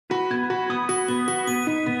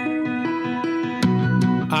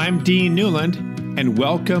I'm Dean Newland, and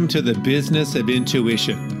welcome to the Business of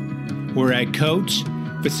Intuition, where I coach,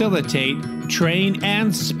 facilitate, train,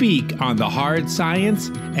 and speak on the hard science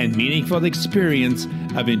and meaningful experience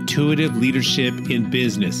of intuitive leadership in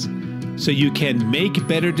business, so you can make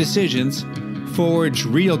better decisions, forge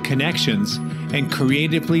real connections, and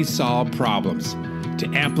creatively solve problems to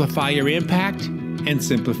amplify your impact and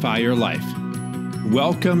simplify your life.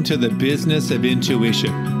 Welcome to the Business of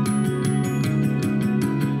Intuition.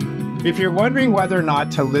 If you're wondering whether or not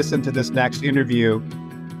to listen to this next interview,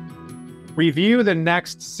 review the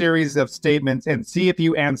next series of statements and see if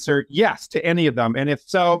you answer yes to any of them. And if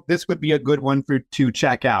so, this would be a good one to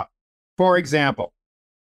check out. For example,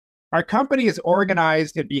 our company is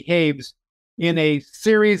organized and behaves in a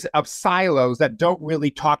series of silos that don't really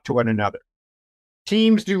talk to one another.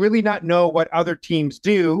 Teams do really not know what other teams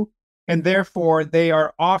do, and therefore they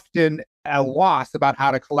are often at a loss about how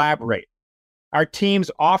to collaborate. Our teams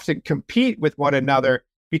often compete with one another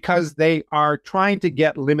because they are trying to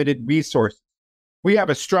get limited resources. We have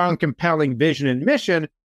a strong, compelling vision and mission,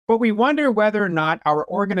 but we wonder whether or not our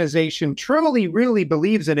organization truly, really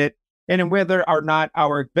believes in it, and whether or not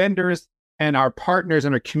our vendors and our partners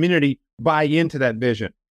in our community buy into that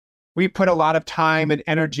vision. We put a lot of time and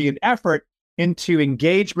energy and effort into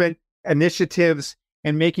engagement initiatives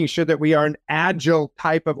and making sure that we are an agile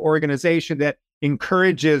type of organization that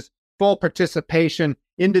encourages full participation,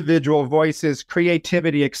 individual voices,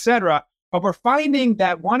 creativity, etc. But we're finding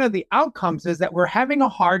that one of the outcomes is that we're having a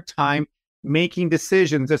hard time making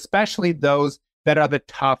decisions, especially those that are the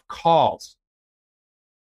tough calls.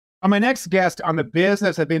 My next guest on the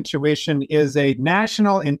Business of Intuition is a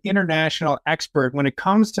national and international expert when it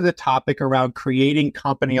comes to the topic around creating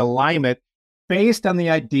company alignment based on the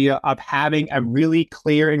idea of having a really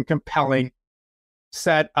clear and compelling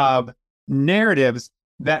set of narratives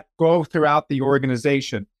that go throughout the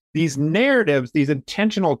organization. These narratives, these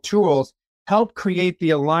intentional tools help create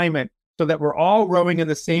the alignment so that we're all rowing in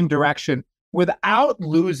the same direction without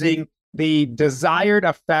losing the desired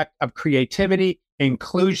effect of creativity,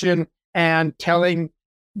 inclusion, and telling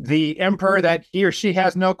the emperor that he or she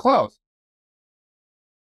has no clothes.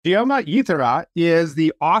 Guillaume Wiatr is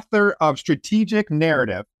the author of Strategic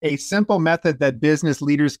Narrative, a simple method that business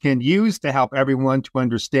leaders can use to help everyone to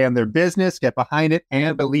understand their business, get behind it,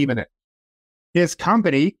 and believe in it. His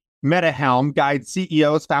company, MetaHelm, guides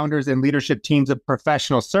CEOs, founders, and leadership teams of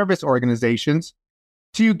professional service organizations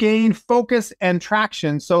to gain focus and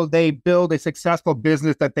traction so they build a successful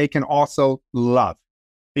business that they can also love.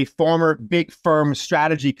 A former big firm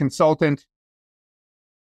strategy consultant,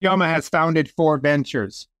 Guillaume has founded 4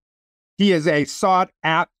 ventures. He is a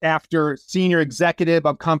sought-after senior executive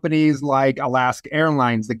of companies like Alaska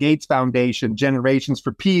Airlines, the Gates Foundation, Generations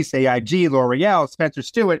for Peace, AIG, L'Oreal, Spencer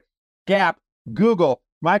Stuart, Gap, Google,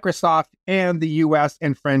 Microsoft, and the US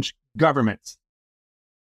and French governments.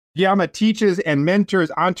 Guillaume teaches and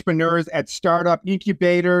mentors entrepreneurs at startup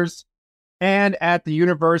incubators and at the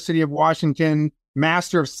University of Washington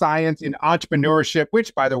Master of Science in Entrepreneurship,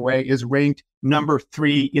 which, by the way, is ranked number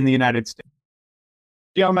 3 in the United States.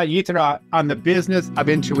 Guillaume Wiatr on the Business of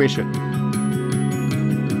Intuition.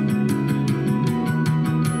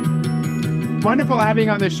 Wonderful having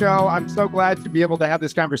you on the show. I'm so glad to be able to have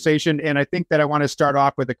this conversation. And I think that I want to start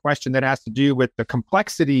off with a question that has to do with the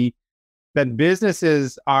complexity that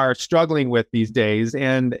businesses are struggling with these days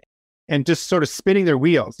and just sort of spinning their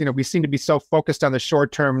wheels. You know, we seem to be so focused on the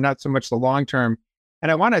short term, not so much the long term. And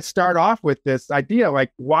I want to start off with this idea,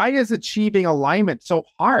 like, why is achieving alignment so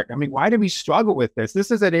hard? I mean, why do we struggle with this? This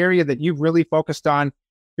is an area that you've really focused on.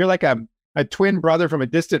 You're like a twin brother from a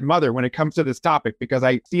distant mother when it comes to this topic, because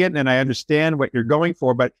I see it and I understand what you're going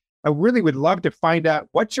for. But I really would love to find out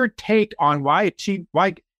what's your take on why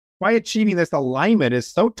achieving this alignment is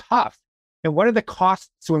so tough, and what are the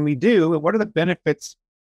costs when we do, and what are the benefits?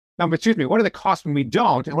 What are the costs when we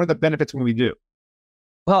don't, and what are the benefits when we do?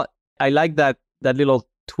 Well, I like that little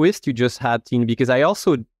twist you just had, Dean, because I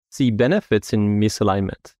also see benefits in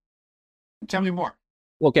misalignment. Tell me more.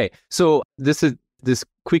 Okay, so this is this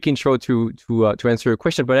quick intro to answer your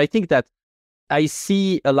question, but I think that I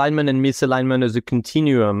see alignment and misalignment as a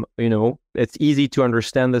continuum. You know, it's easy to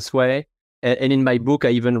understand this way. And in my book, I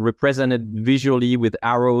even represent it visually with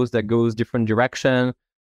arrows that goes different direction.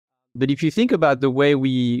 But if you think about the way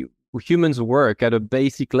we humans work at a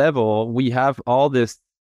basic level, we have all this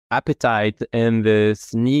appetite and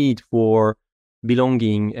this need for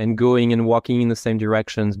belonging and going and walking in the same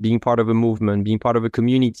directions, being part of a movement, being part of a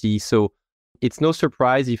community. So it's no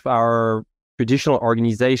surprise if our traditional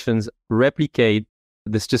organizations replicate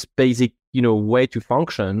this just basic, way to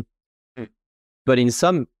function. But in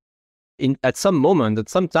some at some moment, at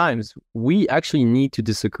some times, we actually need to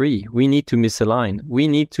disagree. We need to misalign. We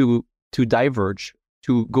need to diverge,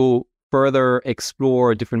 to go further,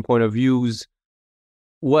 explore different point of views.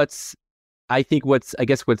 What's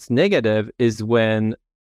negative is when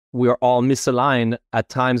we are all misaligned at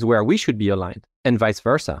times where we should be aligned, and vice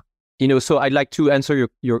versa. So I'd like to answer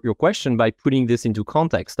your question by putting this into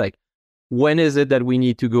context. Like, when is it that we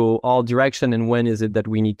need to go all direction, and when is it that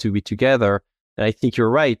we need to be together? And I think you're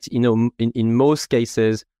right. In most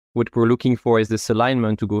cases, what we're looking for is this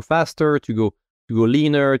alignment to go faster, to go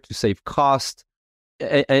leaner, to save cost,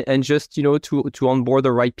 and just to onboard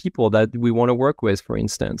the right people that we want to work with, for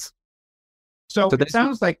instance. So it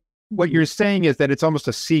sounds like what you're saying is that it's almost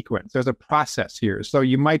a sequence. There's a process here. So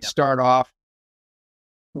you might start off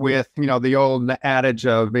with, the old adage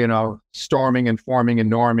of, storming and forming and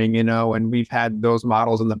norming, and we've had those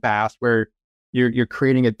models in the past where you're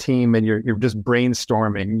creating a team and you're just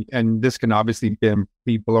brainstorming. And this can obviously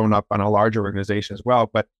be blown up on a larger organization as well.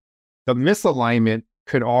 But the misalignment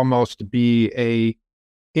could almost be a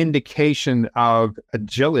indication of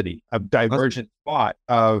agility, of divergent thought,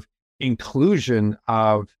 of inclusion,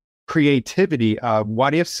 of creativity, of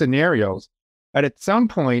what if scenarios. But at some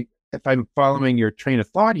point, if I'm following your train of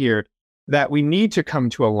thought here, that we need to come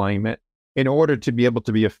to alignment in order to be able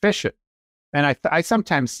to be efficient. And I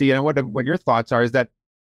sometimes see, and what your thoughts are, is that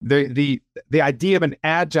the idea of an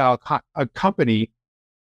agile company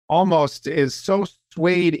almost is so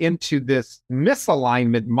swayed into this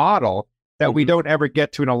misalignment model that we don't ever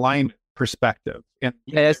get to an aligned perspective. And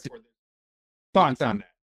yes, thoughts on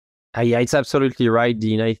that? Yeah, it's absolutely right,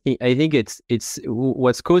 Dean. I think it's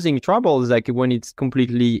what's causing trouble is like when it's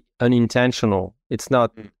completely unintentional. It's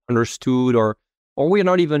not understood, or we're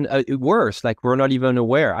not even worse. Like, we're not even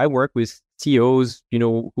aware. I work with CEOs,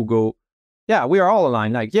 who go, yeah, we are all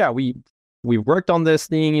aligned. Like, yeah, we've worked on this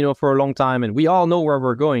thing, for a long time, and we all know where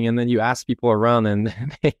we're going. And then you ask people around, and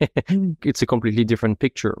it's a completely different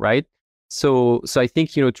picture, right? So I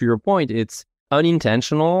think, to your point, it's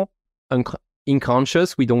unintentional,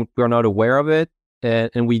 unconscious. We're not aware of it, and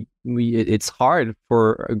it's hard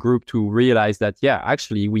for a group to realize that, yeah,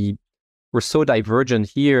 actually we're so divergent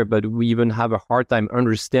here, but we even have a hard time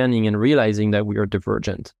understanding and realizing that we are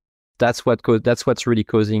divergent. That's what's really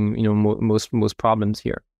causing most problems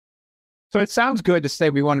here. So it sounds good to say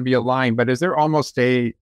we want to be aligned, but is there almost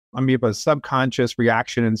a subconscious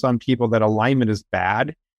reaction in some people that alignment is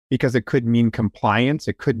bad because it could mean compliance?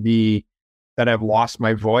 It could be that I've lost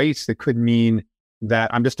my voice. It could mean that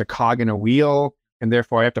I'm just a cog in a wheel, and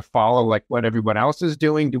therefore I have to follow like what everyone else is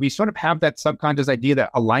doing. Do we sort of have that subconscious idea that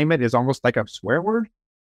alignment is almost like a swear word?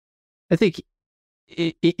 I think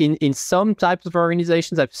in some types of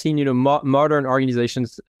organizations, I've seen, modern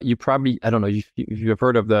organizations, you probably, I don't know if you've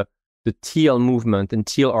heard of the teal movement, and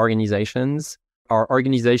teal organizations are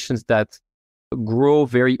organizations that grow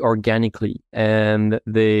very organically. And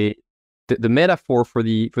the metaphor for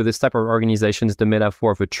this type of organization is the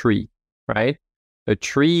metaphor of a tree, right? A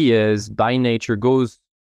tree is by nature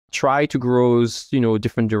try to grow,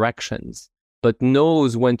 different directions, but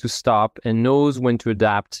knows when to stop and knows when to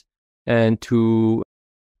adapt, and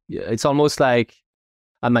it's almost like,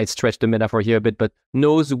 I might stretch the metaphor here a bit, but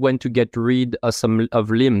knows when to get rid of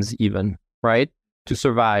limbs even, right? To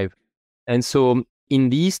survive. And so in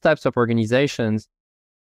these types of organizations,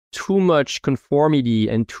 too much conformity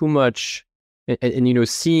and too much, and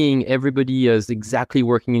seeing everybody as exactly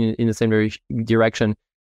working in the same direction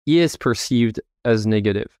is perceived as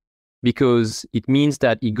negative, because it means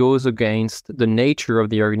that it goes against the nature of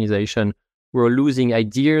the organization. We're losing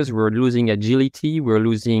ideas, we're losing agility, we're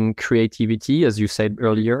losing creativity, as you said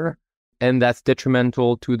earlier, and that's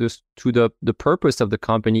detrimental to the purpose of the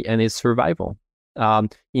company and its survival.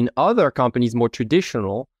 In other companies, more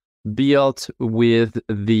traditional, built with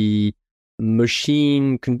the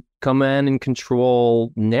machine command and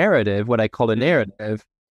control narrative, what I call a narrative,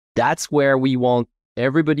 that's where we want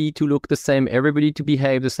everybody to look the same, everybody to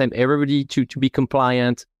behave the same, everybody to be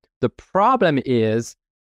compliant. The problem is,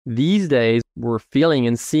 these days, we're feeling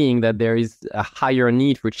and seeing that there is a higher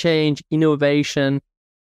need for change, innovation.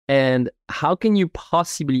 And how can you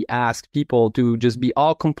possibly ask people to just be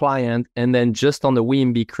all compliant and then just on the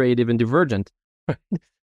whim be creative and divergent?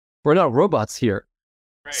 We're not robots here.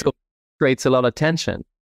 Right. So it creates a lot of tension,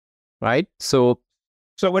 right? So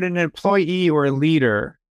would an employee or a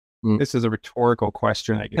leader, this is a rhetorical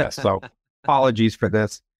question, I guess, so apologies for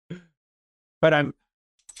this, but I'm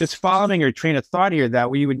just following your train of thought here that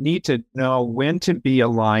we would need to know when to be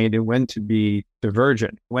aligned and when to be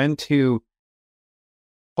divergent, when to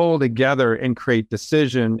pull together and create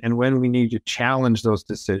decision, and when we need to challenge those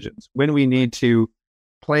decisions, when we need to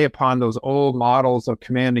play upon those old models of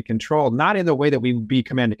command and control, not in the way that we would be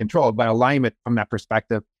command and control, but alignment from that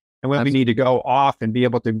perspective. And when we need to go off and be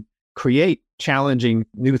able to create challenging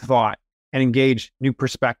new thought and engage new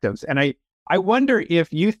perspectives. And I wonder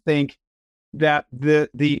if you think that the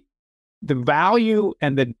value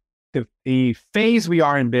and the phase we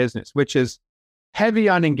are in business, which is heavy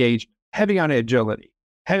on engagement, heavy on agility,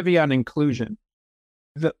 heavy on inclusion,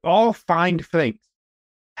 all fine things,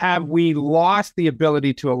 have we lost the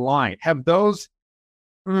ability to align? Have those,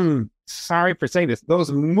 sorry for saying this,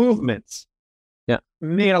 those movements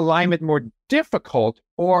made alignment more difficult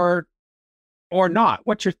or not?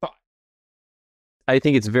 What's your thought? I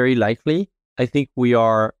think it's very likely. I think we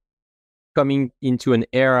are coming into an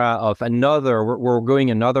era of we're going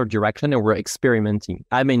another direction and we're experimenting.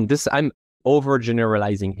 I mean, I'm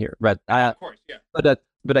overgeneralizing here, but of course, yeah.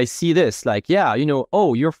 But I see this like,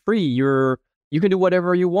 you're free. You can do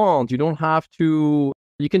whatever you want. You don't have to.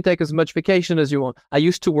 You can take as much vacation as you want. I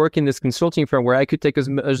used to work in this consulting firm where I could take as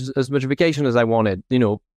much vacation as I wanted.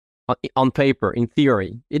 On paper, in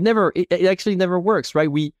theory, it actually never works, right?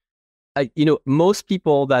 Most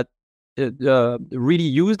people that really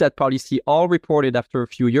used that policy all reported after a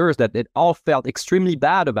few years that it all felt extremely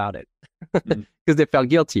bad about it because they felt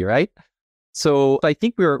guilty, right? So I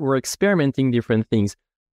think we're experimenting different things.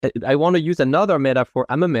 I want to use another metaphor.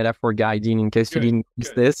 I'm a metaphor guy, Dean, in case you didn't use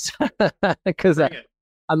this, because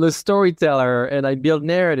I'm a storyteller and I build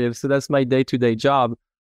narratives. So that's my day-to-day job.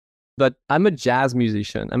 But I'm a jazz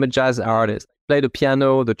musician. I'm a jazz artist. I play the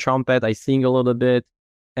piano, the trumpet. I sing a little bit.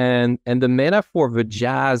 And the metaphor of a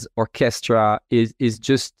jazz orchestra is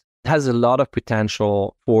just has a lot of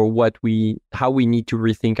potential for how we need to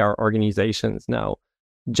rethink our organizations now.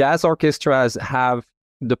 Jazz orchestras have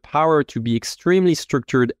the power to be extremely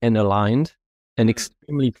structured and aligned and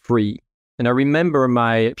extremely free. And I remember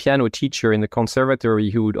my piano teacher in the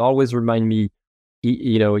conservatory who would always remind me,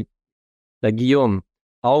 like, Guillaume,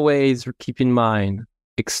 always keep in mind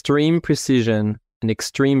extreme precision and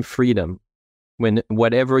extreme freedom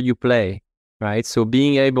whatever you play, right? So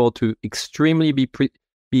being able to extremely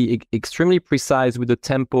be extremely precise with the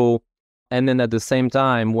tempo, and then at the same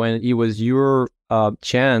time, when it was your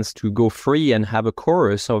chance to go free and have a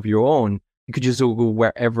chorus of your own, you could just go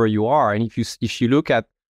wherever you are. And if you look at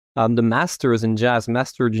the masters in jazz,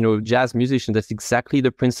 jazz musicians, that's exactly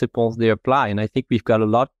the principles they apply. And I think we've got a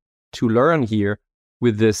lot to learn here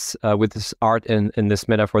with this art and this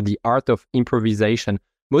metaphor, the art of improvisation.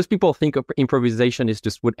 Most people think of improvisation is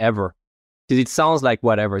just whatever, because it sounds like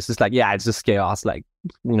whatever. It's just like, it's just chaos. Like,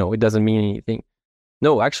 it doesn't mean anything.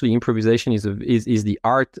 No, actually, improvisation is the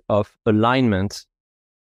art of alignment,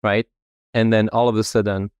 right? And then all of a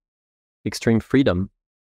sudden, extreme freedom.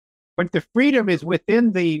 But the freedom is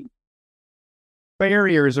within the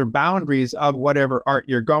barriers or boundaries of whatever art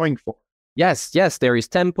you're going for. Yes. There is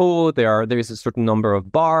tempo. There is a certain number of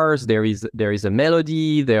bars. There is a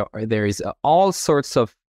melody. There is all sorts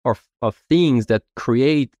of things that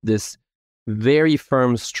create this very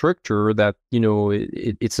firm structure that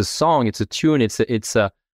it's a song, it's a tune,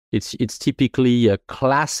 it's typically a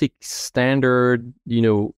classic standard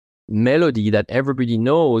melody that everybody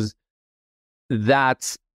knows.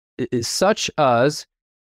 That such as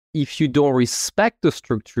if you don't respect the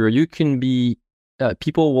structure, you can be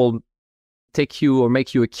people will take you or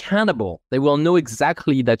make you accountable. They will know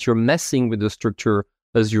exactly that you're messing with the structure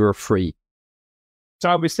as you're free. So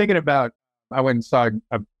I was thinking about, I went and saw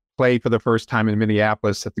a play for the first time in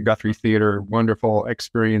Minneapolis at the Guthrie Theater. Wonderful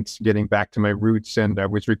experience getting back to my roots. And I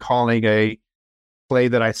was recalling a play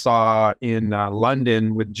that I saw in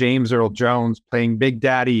London with James Earl Jones playing Big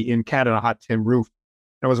Daddy in Cat on a Hot Tin Roof.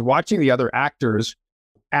 And I was watching the other actors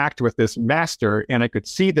act with this master, and I could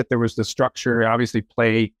see that there was the structure. Obviously,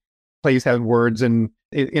 plays have words and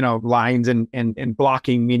lines and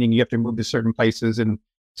blocking, meaning you have to move to certain places and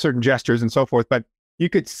certain gestures and so forth. But you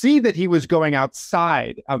could see that he was going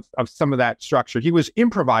outside of some of that structure. He was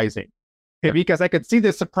improvising, because I could see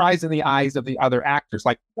the surprise in the eyes of the other actors,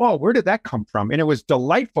 like, whoa, where did that come from? And it was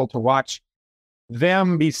delightful to watch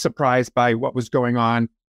them be surprised by what was going on,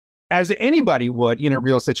 as anybody would in a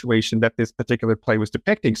real situation that this particular play was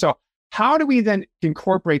depicting. So how do we then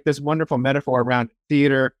incorporate this wonderful metaphor around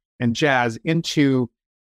theater and jazz into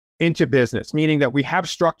business, meaning that we have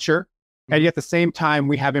structure, and yet at the same time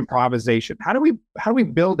we have improvisation? How do we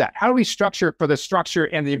build that? How do we structure for the structure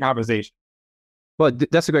and the improvisation? Well,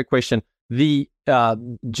 that's a great question.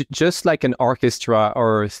 Just like an orchestra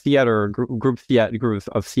or theater group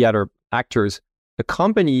of theater actors, a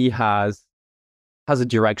company has a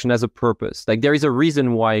direction, has a purpose. Like, there is a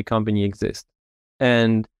reason why a company exists,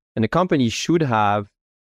 and a company should have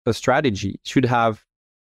a strategy, should have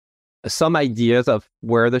some ideas of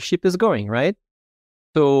where the ship is going, right?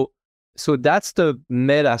 So that's the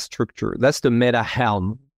meta structure. That's the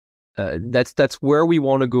MetaHelm. That's where we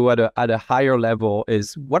want to go at a higher level.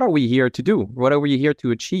 Is what are we here to do? What are we here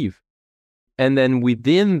to achieve? And then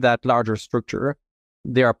within that larger structure,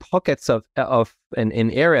 there are pockets of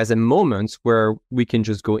and areas and moments where we can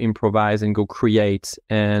just go improvise and go create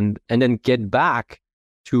and then get back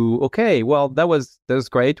to, okay, well, that was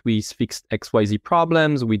great. We fixed XYZ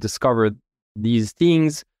problems. We discovered these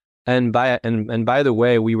things. And by the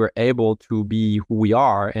way, we were able to be who we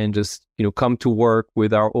are and just, come to work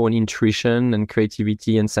with our own intuition and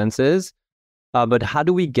creativity and senses. But how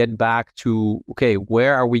do we get back to, okay,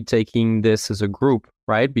 where are we taking this as a group,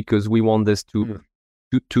 right? Because we want this to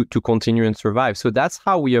continue and survive. So that's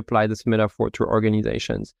how we apply this metaphor to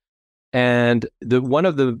organizations. And one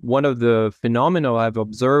of the phenomena I've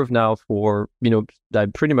observed now for,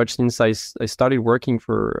 pretty much since I started working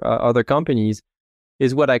for other companies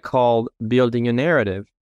is what I call building a narrative.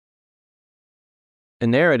 A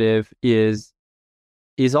narrative is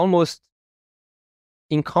almost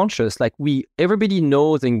unconscious. Like everybody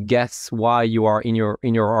knows and guess why you are in your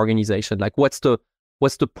organization. Like what's the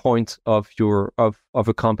point of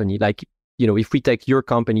a company? Like, if we take your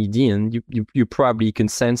company, Dean, you probably can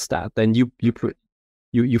sense that. And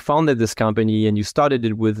you founded this company and you started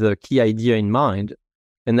it with a key idea in mind.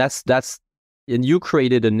 And and you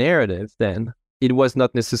created a narrative then. It was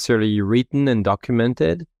not necessarily written and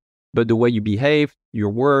documented, but the way you behaved, your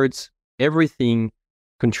words, everything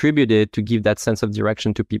contributed to give that sense of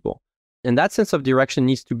direction to people. And that sense of direction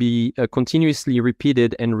needs to be continuously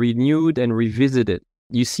repeated and renewed and revisited.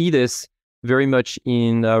 You see this very much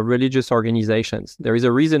in religious organizations. There is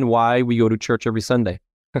a reason why we go to church every Sunday.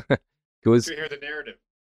 Because to hear the narrative.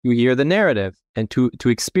 You hear the narrative and to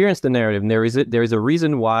experience the narrative. And there is a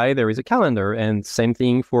reason why there is a calendar, and same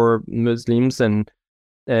thing for Muslims and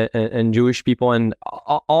Jewish people and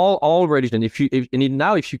all religion. If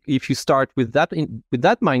you start with that with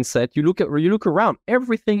that mindset, you look around.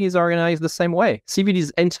 Everything is organized the same way.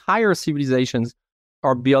 Entire civilizations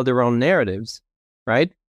are built around narratives,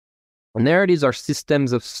 right? Narratives are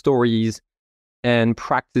systems of stories and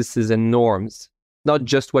practices and norms. Not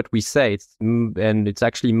just what we say, it's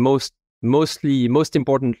actually most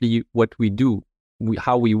importantly what we do,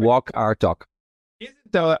 how we walk our talk.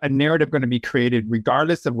 Isn't a narrative going to be created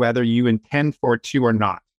regardless of whether you intend for it to or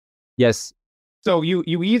not? Yes. So you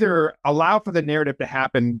either allow for the narrative to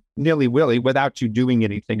happen nilly-willy without you doing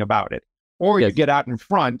anything about it, or you get out in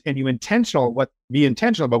front and be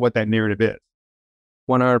intentional about what that narrative is.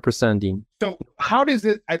 100%, Dean. So how does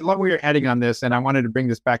it, I love where you're heading on this, and I wanted to bring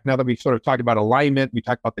this back now that we've sort of talked about alignment, we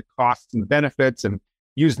talked about the costs and the benefits and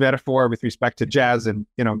used metaphor with respect to jazz and,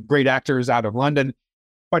 great actors out of London.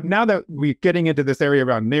 But now that we're getting into this area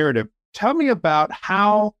around narrative, tell me about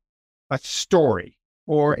how a story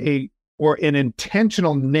or an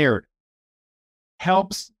intentional narrative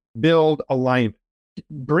helps build alignment.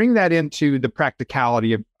 Bring that into the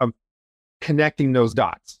practicality of connecting those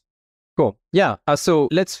dots. Cool. Yeah. So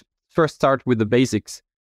let's first start with the basics.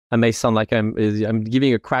 I may sound like I'm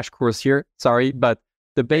giving a crash course here. Sorry, but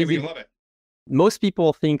the basics. We love it. Most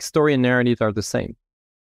people think story and narrative are the same.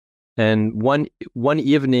 And one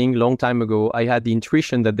evening, long time ago, I had the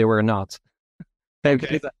intuition that they were not.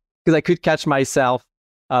 Okay. Because I could catch myself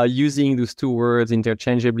using those two words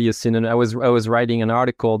interchangeably as synonym. I was writing an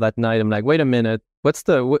article that night. I'm like, wait a minute,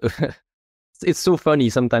 it's so funny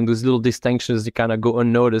sometimes, those little distinctions, you kind of go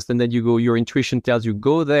unnoticed, and then your intuition tells you,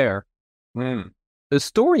 go there. A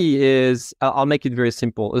story is, I'll make it very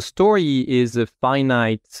simple. A story is a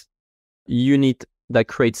finite unit that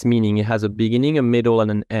creates meaning. It has a beginning, a middle,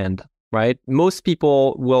 and an end, right? Most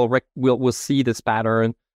people will see this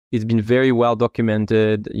pattern. It's been very well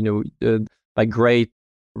documented, by great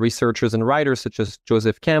researchers and writers such as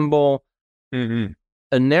Joseph Campbell. Mm-hmm.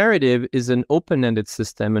 A narrative is an open-ended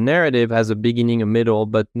system. A narrative has a beginning, a middle,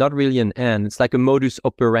 but not really an end. It's like a modus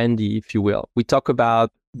operandi, if you will. We talk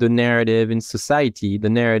about the narrative in society, the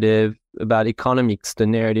narrative about economics, the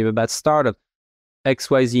narrative about startup,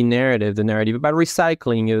 XYZ narrative, the narrative about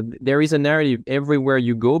recycling. There is a narrative everywhere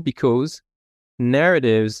you go because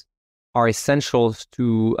narratives are essential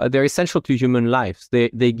to human lives. They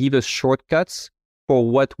give us shortcuts for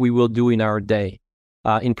what we will do in our day.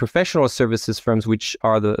 In professional services firms, which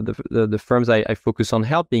are the firms I focus on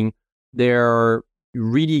helping, there are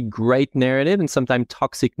really great narrative and sometimes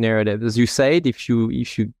toxic narrative. As you said, if you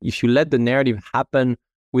let the narrative happen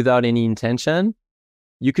without any intention,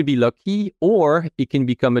 you could be lucky, or it can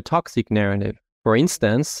become a toxic narrative. For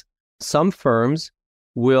instance, some firms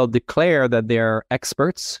will declare that they are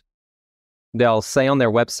experts They'll say on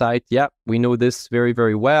their website, yeah, we know this very,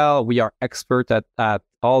 very well. We are expert at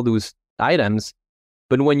all those items.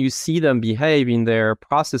 But when you see them behave in their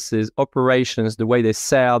processes, operations, the way they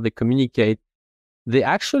sell, they communicate, they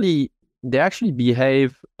actually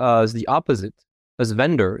behave as the opposite, as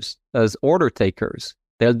vendors, as order takers.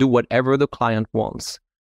 They'll do whatever the client wants.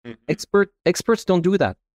 Experts don't do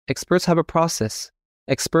that. Experts have a process.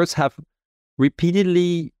 Experts have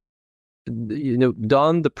repeatedly,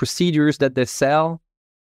 done the procedures that they sell.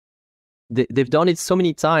 They've done it so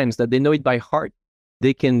many times that they know it by heart.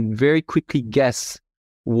 They can very quickly guess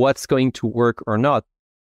what's going to work or not.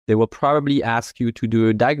 They will probably ask you to do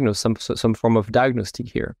a diagnosis, some form of diagnostic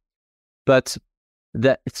here. But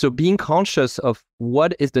so being conscious of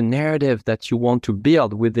what is the narrative that you want to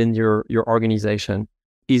build within your organization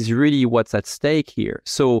is really what's at stake here.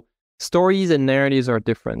 So stories and narratives are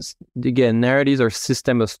different. Again, narratives are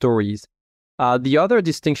system of stories. The other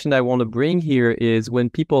distinction I want to bring here is when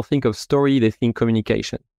people think of story, they think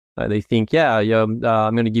communication. They think, I'm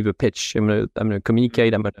going to give a pitch. I'm going to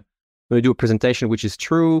communicate. I'm going to do a presentation, which is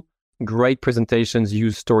true. Great presentations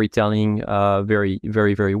use storytelling very,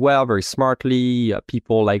 very, very well, very smartly.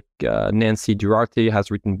 People like Nancy Duarte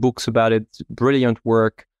has written books about it. Brilliant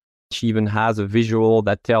work. She even has a visual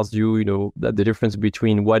that tells you, that the difference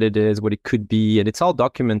between what it is, what it could be, and it's all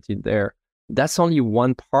documented there. That's only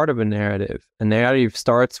one part of a narrative. A narrative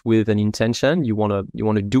starts with an intention. You want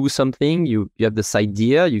to do something. You have this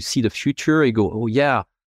idea. You see the future. You go, oh yeah,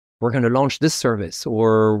 we're going to launch this service,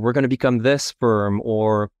 or we're going to become this firm,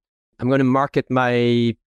 or I'm going to market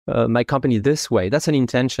my company this way. That's an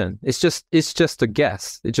intention. It's just a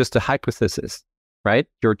guess. It's just a hypothesis, right?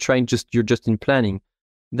 You're just in planning.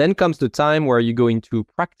 Then comes the time where you go into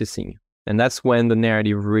practicing, and that's when the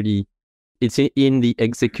narrative really, it's in the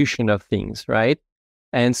execution of things, right?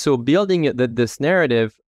 And so building this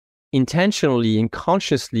narrative intentionally and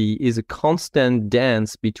consciously is a constant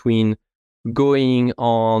dance between going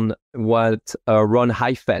on what Ron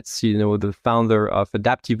Heifetz, the founder of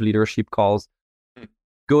adaptive leadership, calls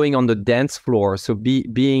going on the dance floor. So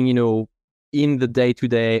being, in the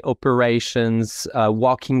day-to-day operations,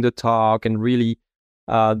 walking the talk, and really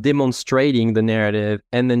demonstrating the narrative,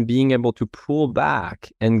 and then being able to pull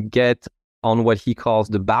back and get on what he calls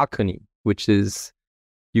the balcony, which is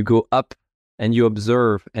you go up and you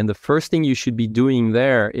observe. And the first thing you should be doing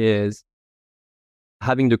there is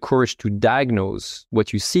having the courage to diagnose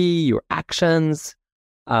what you see, your actions,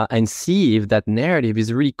 and see if that narrative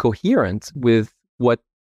is really coherent with what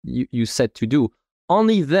you set to do.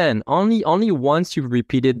 Only then, only once you've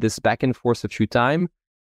repeated this back and forth a few times,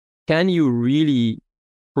 can you really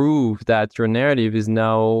prove that your narrative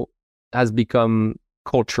has become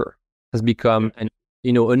culture, has become a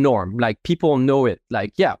norm. Like people know it.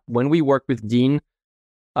 Like, yeah, when we work with Dean,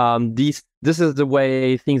 this is the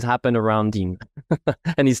way things happen around Dean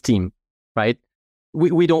and his team, right?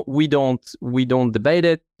 We don't debate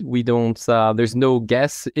it. We don't. There's no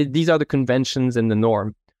guess. These are the conventions and the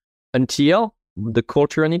norm until the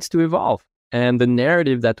culture needs to evolve, and the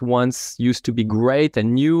narrative that once used to be great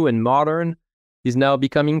and new and modern is now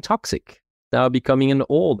becoming toxic. Now becoming an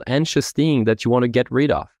old, anxious thing that you want to get rid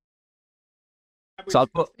of. So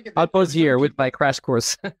I'll pause here with my crash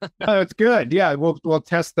course. No, it's good. Yeah, we'll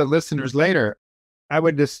test the listeners later. I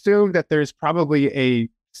would assume that there's probably a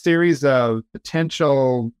series of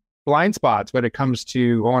potential blind spots when it comes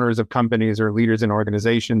to owners of companies or leaders in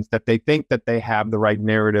organizations that they think that they have the right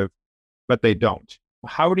narrative, but they don't.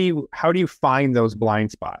 How do you find those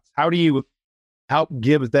blind spots? How do you help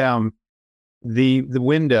give them the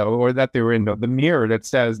window, or that the window, the mirror that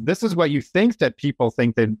says, this is what you think that people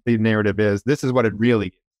think that the narrative is. This is what it really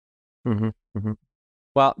is. Mm-hmm, mm-hmm.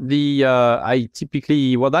 Well, I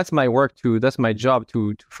typically, that's my work too. That's my job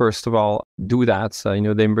to first of all do that. So,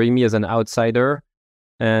 they bring me as an outsider,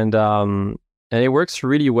 and it works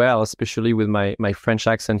really well, especially with my French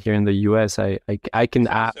accent here in the US. I can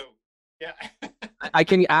ask. Yeah. I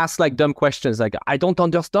can ask like dumb questions, like, I don't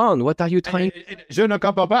understand. What are you trying? Je ne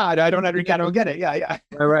comprends pas. I don't get it. Yeah.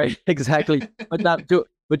 Right, exactly.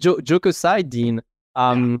 But joke aside, Dean,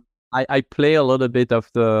 I play a little bit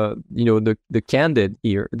of the candid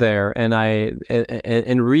there,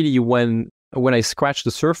 and really when I scratch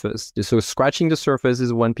the surface. So scratching the surface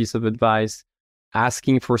is one piece of advice.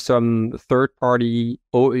 Asking for some third party,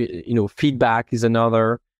 feedback is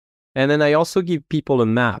another, and then I also give people a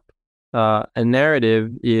map. A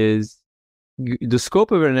narrative is, the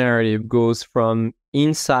scope of a narrative goes from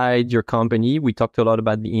inside your company. We talked a lot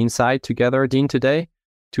about the inside together, Dean, today,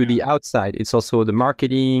 to the outside. It's also the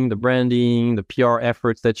marketing, the branding, the PR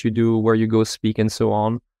efforts that you do, where you go speak, and so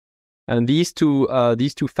on. And these two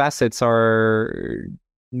facets are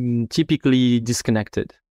typically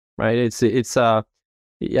disconnected, right? That's a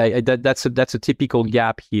typical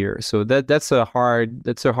gap here. So that's an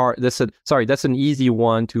easy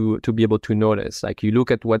one to be able to notice. Like you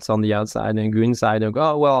look at what's on the outside and go inside and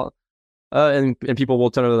go, oh well, and people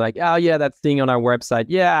will turn around like, oh yeah, that thing on our website,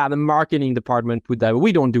 yeah, the marketing department put that.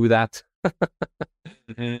 We don't do that.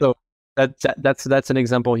 So that's an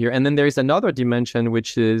example here. And then there's another dimension,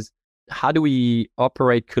 which is how do we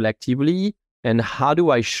operate collectively and how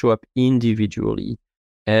do I show up individually?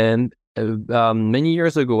 And many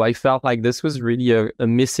years ago, I felt like this was really a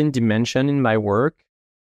missing dimension in my work.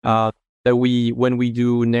 That when we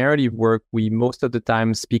do narrative work, we most of the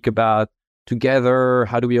time speak about together,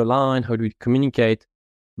 how do we align, how do we communicate?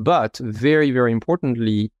 But very, very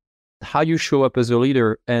importantly, how you show up as a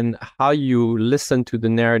leader and how you listen to the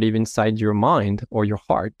narrative inside your mind or your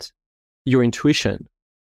heart, your intuition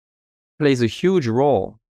plays a huge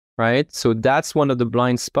role, right? So that's one of the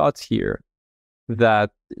blind spots here that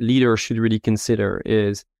leaders should really consider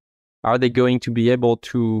is, are they going to be able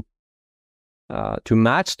to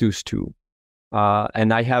match those two?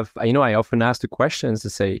 And I often ask the questions to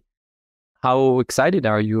say, how excited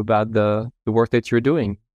are you about the work that you're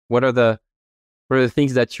doing? What are the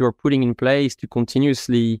things that you're putting in place to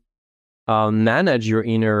continuously manage your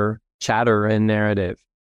inner chatter and narrative,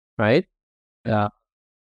 right?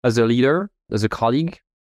 As a leader, as a colleague,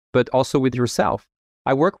 but also with yourself.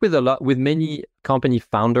 I work with many company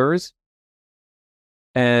founders,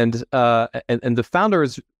 and the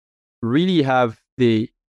founders really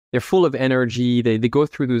they're full of energy. They go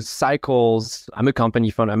through those cycles. I'm a company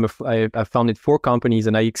founder. I've founded 4 companies,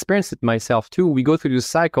 and I experienced it myself too. We go through those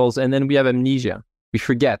cycles, and then we have amnesia. We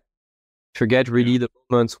forget really the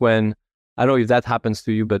moments when, I don't know if that happens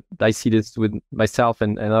to you, but I see this with myself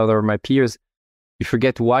and other of my peers. We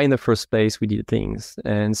forget why in the first place we did things,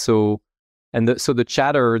 and so the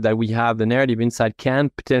chatter that we have, the narrative inside, can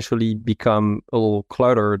potentially become a little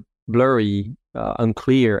cluttered, blurry,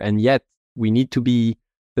 unclear, and yet we need to be.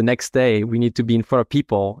 The next day, we need to be in front of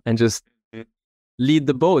people and just lead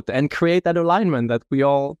the boat and create that alignment that we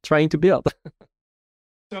all trying to build.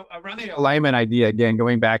 So around the alignment idea, again,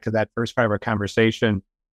 going back to that first part of our conversation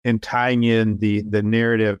and tying in the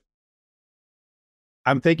narrative,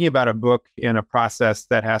 I'm thinking about a book and a process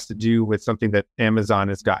that has to do with something that Amazon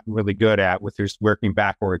has gotten really good at, with their working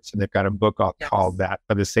backwards. And they've got a book called that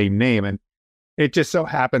by the same name. And it just so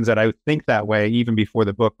happens that I think that way even before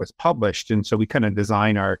the book was published. And so we kind of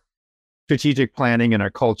design our strategic planning and our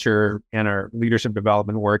culture and our leadership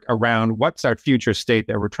development work around what's our future state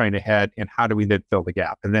that we're trying to head and how do we then fill the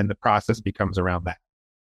gap? And then the process becomes around that.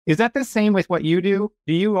 Is that the same with what you do?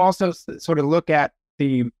 Do you also sort of look at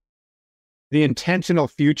the intentional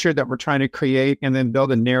future that we're trying to create and then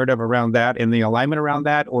build a narrative around that and the alignment around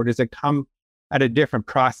that? Or does it come at a different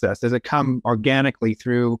process? Does it come organically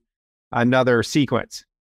through another sequence?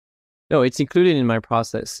 No, it's included in my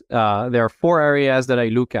process. There are 4 areas that I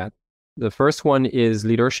look at. The first one is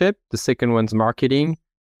leadership. The second one's marketing.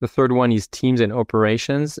 The third one is teams and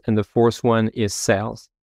operations. And the fourth one is sales.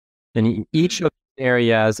 And in each of the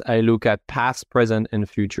areas, I look at past, present, and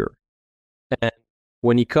future. And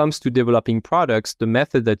when it comes to developing products, the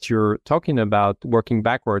method that you're talking about, working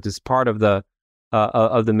backwards, is part of the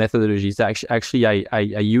methodologies. Actually,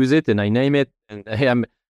 I use it and I name it. And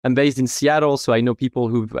I'm based in Seattle, so I know people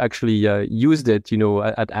who've actually used it,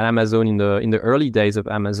 at Amazon in the early days of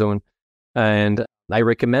Amazon, and I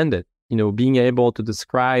recommend it. Being able to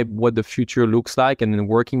describe what the future looks like and then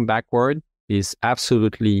working backward is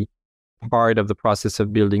absolutely part of the process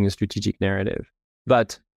of building a strategic narrative.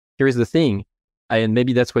 But here's the thing, and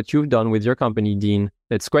maybe that's what you've done with your company, Dean.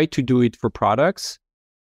 It's great to do it for products,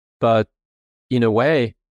 but in a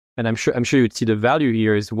way, and I'm sure you would see the value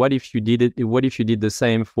here, is what if you did it? What if you did the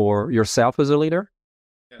same for yourself as a leader?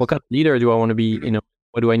 Yes. What kind of leader do I want to be?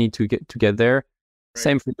 What do I need to get there? Right.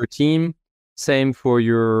 Same for your team. Same for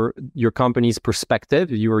your company's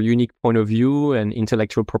perspective, your unique point of view and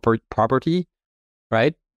intellectual property,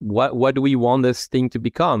 right? What do we want this thing to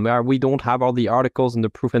become? We don't have all the articles and the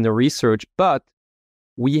proof and the research, but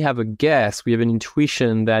we have a guess, we have an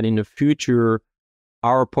intuition that in the future,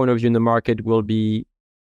 our point of view in the market will be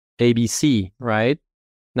ABC, right?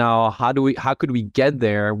 Now, how could we get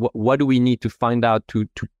there? What do we need to find out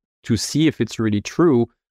to see if it's really true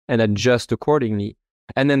and adjust accordingly?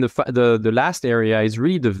 And then the last area is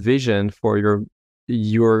really the vision for your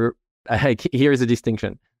here's the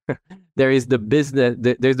distinction. There is the business,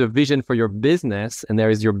 there's the vision for your business, and there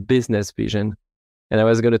is your business vision. And I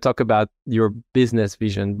was going to talk about your business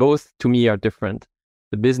vision. Both to me are different.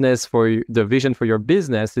 The vision for your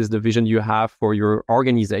business is the vision you have for your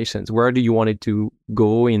organizations. Where do you want it to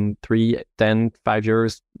go in 3, 10, 5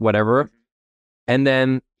 years, whatever? And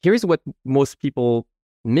then here's what most people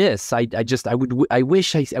miss. I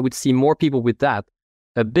wish I would see more people with that.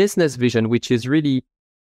 A business vision, which is really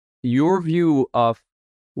your view of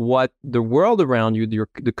what the world around you,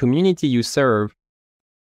 the community you serve,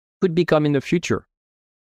 could become in the future.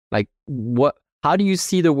 Like how do you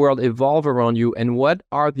see the world evolve around you, and what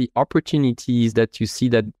are the opportunities that you see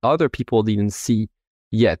that other people didn't see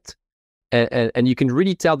yet? And you can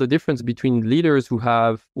really tell the difference between leaders who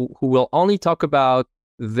will only talk about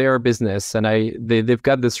their business, and they've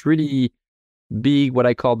got this really big, what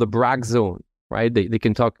I call the brag zone, right? They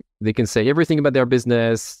can say everything about their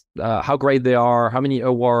business, how great they are, how many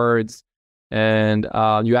awards, and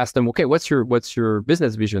you ask them, okay, what's your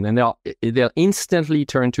business vision? And they'll instantly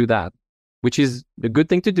turn to that, which is a good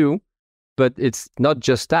thing to do, but it's not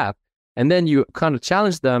just that. And then you kind of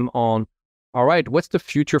challenge them on, all right, what's the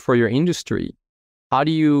future for your industry? How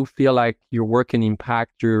do you feel like your work can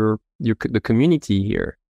impact the community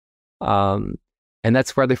here? And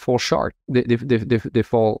that's where they fall short. They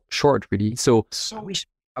fall short, really. So I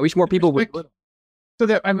wish more people would. So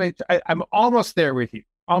that I'm almost there with you.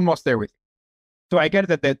 Almost there with you. So I get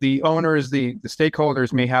that the owners, the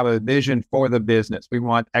stakeholders may have a vision for the business. We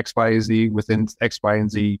want X, Y, Z within X, Y,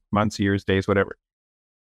 and Z months, years, days, whatever.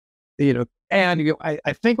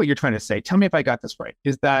 I think what you're trying to say, tell me if I got this right,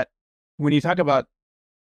 is that when you talk about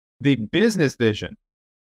the business vision,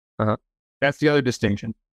 that's the other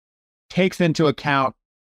distinction, takes into account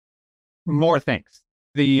more things: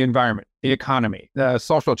 the environment, the economy, the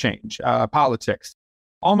social change, politics.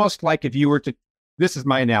 Almost like if you were to, this is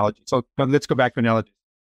my analogy. So let's go back to analogies.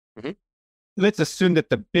 Mm-hmm. Let's assume that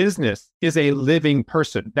the business is a living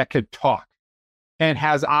person that could talk and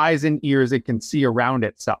has eyes and ears it can see around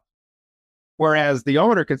itself. Whereas the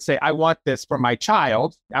owner could say, I want this for my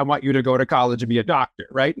child. I want you to go to college and be a doctor,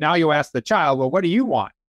 right? Now you ask the child, well, what do you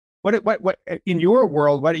want? What in your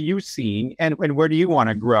world, what are you seeing, and where do you want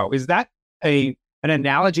to grow? Is that an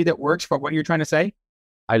analogy that works for what you're trying to say?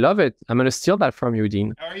 I love it. I'm going to steal that from you,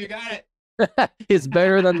 Dean. Oh, you got it. It's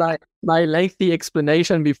better than my lengthy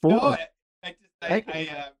explanation before. No,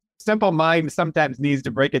 simple mind sometimes needs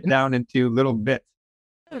to break it down into little bits.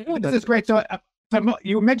 This is great. So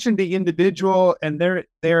you mentioned the individual and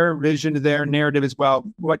their vision, their narrative as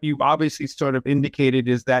well. What you've obviously sort of indicated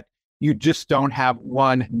is that you just don't have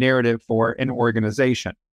one narrative for an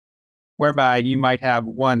organization, whereby you might have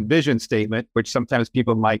one vision statement, which sometimes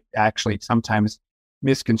people might actually sometimes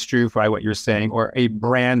misconstrue by what you're saying, or a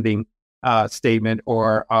branding statement,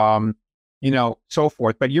 or so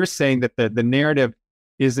forth. But you're saying that the narrative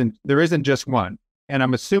there isn't just one. And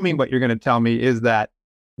I'm assuming what you're going to tell me is that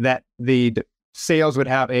the sales would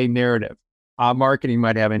have a narrative, marketing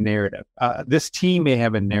might have a narrative, this team may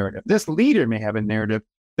have a narrative, this leader may have a narrative,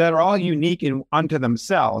 that are all unique unto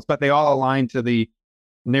themselves, but they all align to the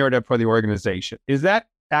narrative for the organization. Is that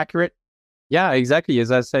accurate? Yeah, exactly.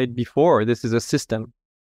 As I said before, this is a system,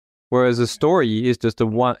 whereas a story is just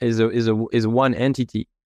one entity.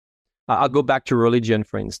 I'll go back to religion,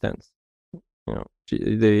 for instance.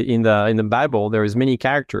 In the Bible, there is many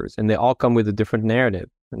characters, and they all come with a different narrative.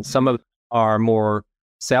 And some of them are more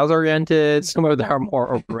sales oriented, some of them are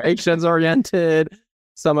more operations oriented,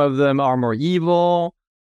 some of them are more evil.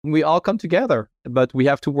 We all come together, but we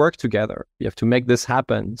have to work together. We have to make this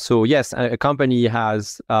happen. So yes, a company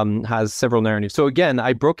has several narratives. So again,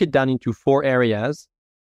 I broke it down into 4 areas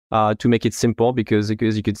to make it simple, because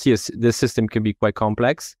you could see this system can be quite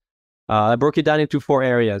complex. I broke it down into 4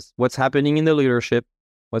 areas: what's happening in the leadership,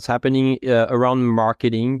 what's happening around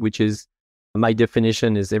marketing, which is, my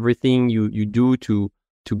definition is everything you do to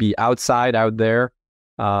be out there,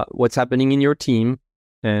 what's happening in your team,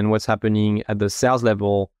 and what's happening at the sales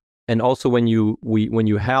level, and also when you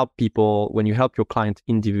help people, when you help your client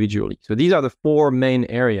individually. So these are the 4 main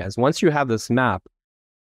areas. Once you have this map,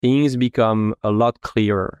 things become a lot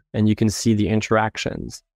clearer, and you can see the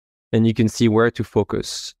interactions, and you can see where to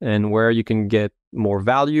focus, and where you can get more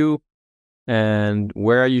value, and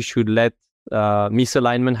where you should let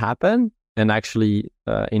misalignment happen and actually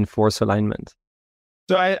enforce alignment.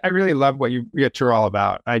 So I really love what you're all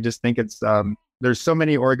about. I just think it's there's so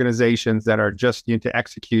many organizations that are just into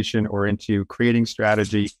execution or into creating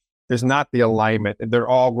strategy. There's not the alignment. They're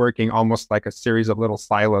all working almost like a series of little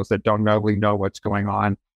silos that don't really know what's going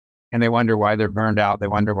on. And they wonder why they're burned out. They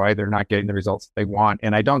wonder why they're not getting the results they want.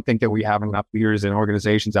 And I don't think that we have enough leaders and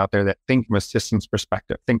organizations out there that think from a systems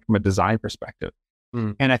perspective, think from a design perspective.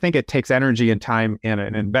 And I think it takes energy and time and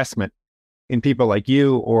an investment in people like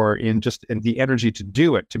you, or in the energy to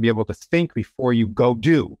do it, to be able to think before you go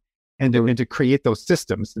do, and to create those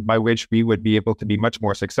systems by which we would be able to be much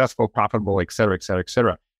more successful, profitable, et cetera, et cetera, et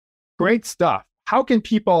cetera. Great stuff. How can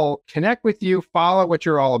people connect with you, follow what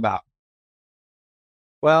you're all about?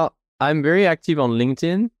 Well, I'm very active on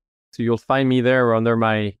LinkedIn. So you'll find me there under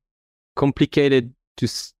my complicated,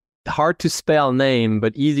 hard to spell name,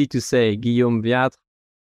 but easy to say, Guillaume Wiatr.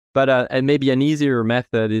 But and maybe an easier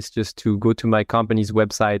method is just to go to my company's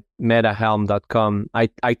website, MetaHelm.com.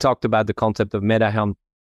 I talked about the concept of MetaHelm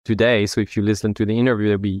today. So if you listen to the interview,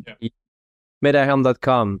 it'll be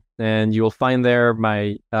MetaHelm.com, and you'll find there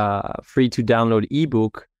my free to download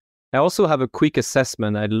ebook. I also have a quick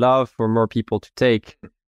assessment I'd love for more people to take.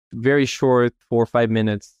 Very short, 4 or 5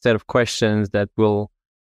 minutes set of questions that will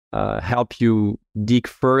help you dig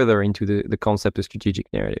further into the concept of strategic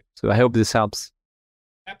narrative. So I hope this helps.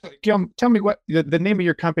 Absolutely. Guillaume, tell me what the name of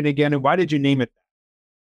your company again, and why did you name it?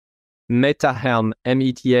 MetaHelm,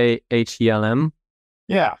 METAHELM.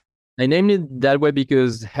 Yeah. I named it that way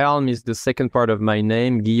because Helm is the second part of my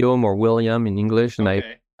name, Guillaume or William in English. And I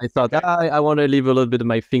thought, I want to leave a little bit of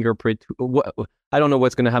my fingerprint. I don't know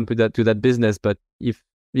what's going to happen to that business, but if,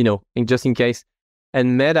 just in case.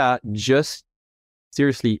 And Meta,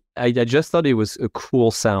 seriously, I just thought it was a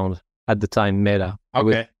cool sound at the time, Meta.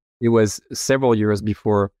 Okay. It was several years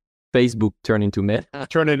before Facebook turned into Meta.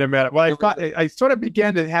 Well, I sort of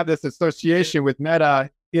began to have this association with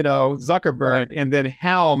Meta, Zuckerberg, and then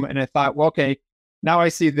Helm. And I thought, well, okay, now I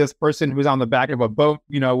see this person who's on the back of a boat,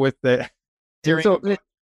 with the steering.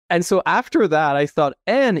 And so after that, I thought,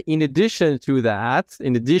 and in addition to that,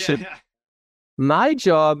 my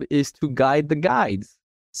job is to guide the guides.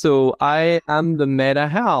 So I am the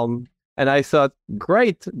MetaHelm. And I thought,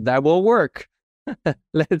 great, that will work.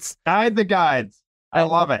 Let's guide the guides. I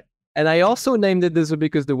love it. And I also named it this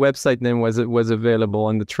because the website name was available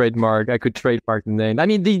and the trademark. I could trademark the name. I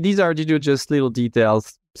mean, these are just little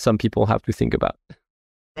details some people have to think about.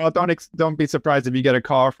 Well, don't be surprised if you get a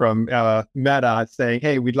call from Meta saying,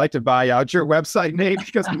 "Hey, we'd like to buy out your website name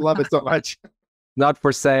because we love it so much." Not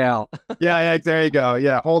for sale. Yeah, there you go.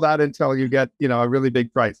 Yeah, hold out until you get a really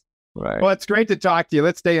big price. Right. Well, it's great to talk to you.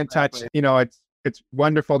 Let's stay in touch. It's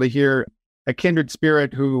wonderful to hear a kindred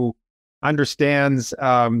spirit who understands,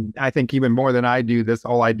 I think even more than I do, this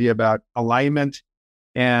whole idea about alignment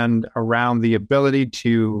and around the ability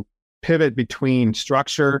to pivot between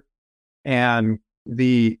structure and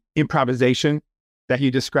the improvisation that you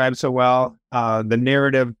described so well, the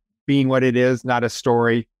narrative being what it is, not a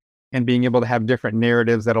story, and being able to have different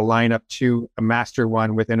narratives that align up to a master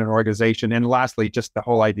one within an organization. And lastly, just the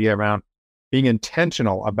whole idea around being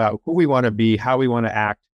intentional about who we want to be, how we want to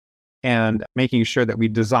act, and making sure that we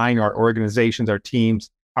design our organizations, our teams,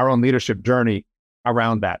 our own leadership journey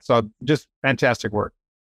around that. So just fantastic work.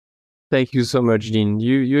 Thank you so much, Dean.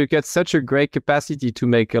 You get such a great capacity to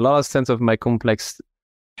make a lot of sense of my complex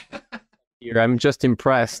here. I'm just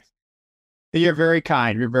impressed. You're very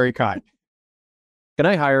kind. You're very kind. Can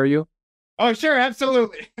I hire you? Oh, sure.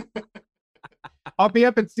 Absolutely. I'll be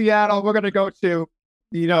up in Seattle. We're going to go to,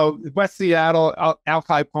 West Seattle,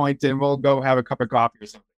 Alki Point, and we'll go have a cup of coffee or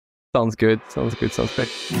something. Sounds good. Sounds good.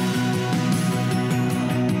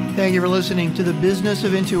 Thank you for listening to The Business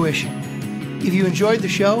of Intuition. If you enjoyed the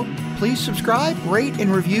show, please subscribe, rate,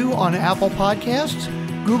 and review on Apple Podcasts,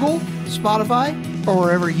 Google, Spotify, or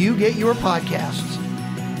wherever you get your podcasts.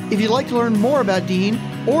 If you'd like to learn more about Dean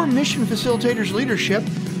or Mission Facilitators Leadership,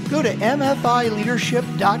 go to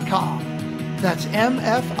mfileadership.com. That's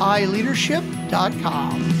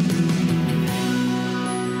mfileadership.com.